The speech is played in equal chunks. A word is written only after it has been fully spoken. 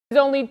She's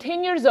only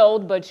 10 years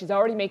old, but she's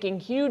already making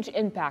huge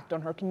impact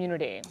on her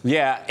community.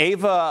 Yeah,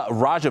 Ava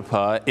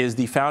Rajappa is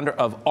the founder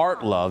of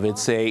Art Love.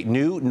 It's a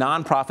new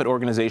nonprofit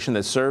organization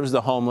that serves the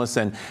homeless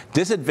and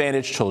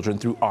disadvantaged children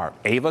through art.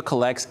 Ava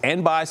collects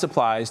and buys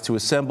supplies to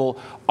assemble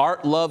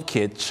Art Love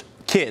kits,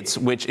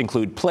 which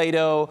include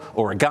Play-Doh,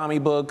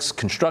 origami books,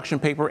 construction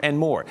paper, and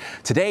more.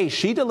 Today,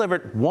 she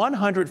delivered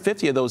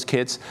 150 of those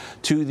kits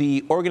to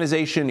the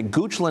organization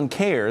Goochland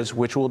Cares,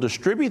 which will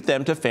distribute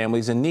them to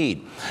families in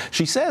need.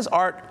 She says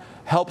art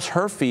helps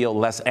her feel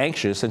less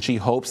anxious, and she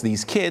hopes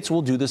these kits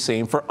will do the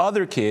same for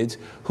other kids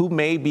who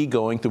may be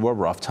going through a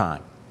rough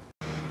time.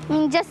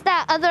 Just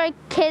that other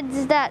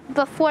kids that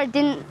before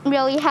didn't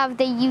really have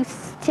the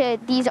use to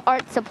these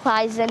art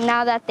supplies, and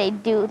now that they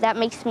do, that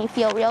makes me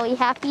feel really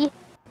happy.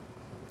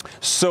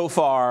 So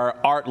far,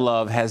 Art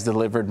Love has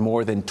delivered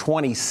more than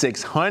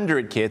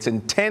 2,600 kits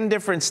in 10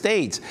 different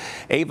states.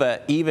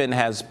 Ava even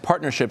has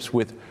partnerships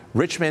with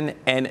Richmond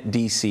and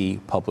D.C.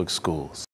 public schools.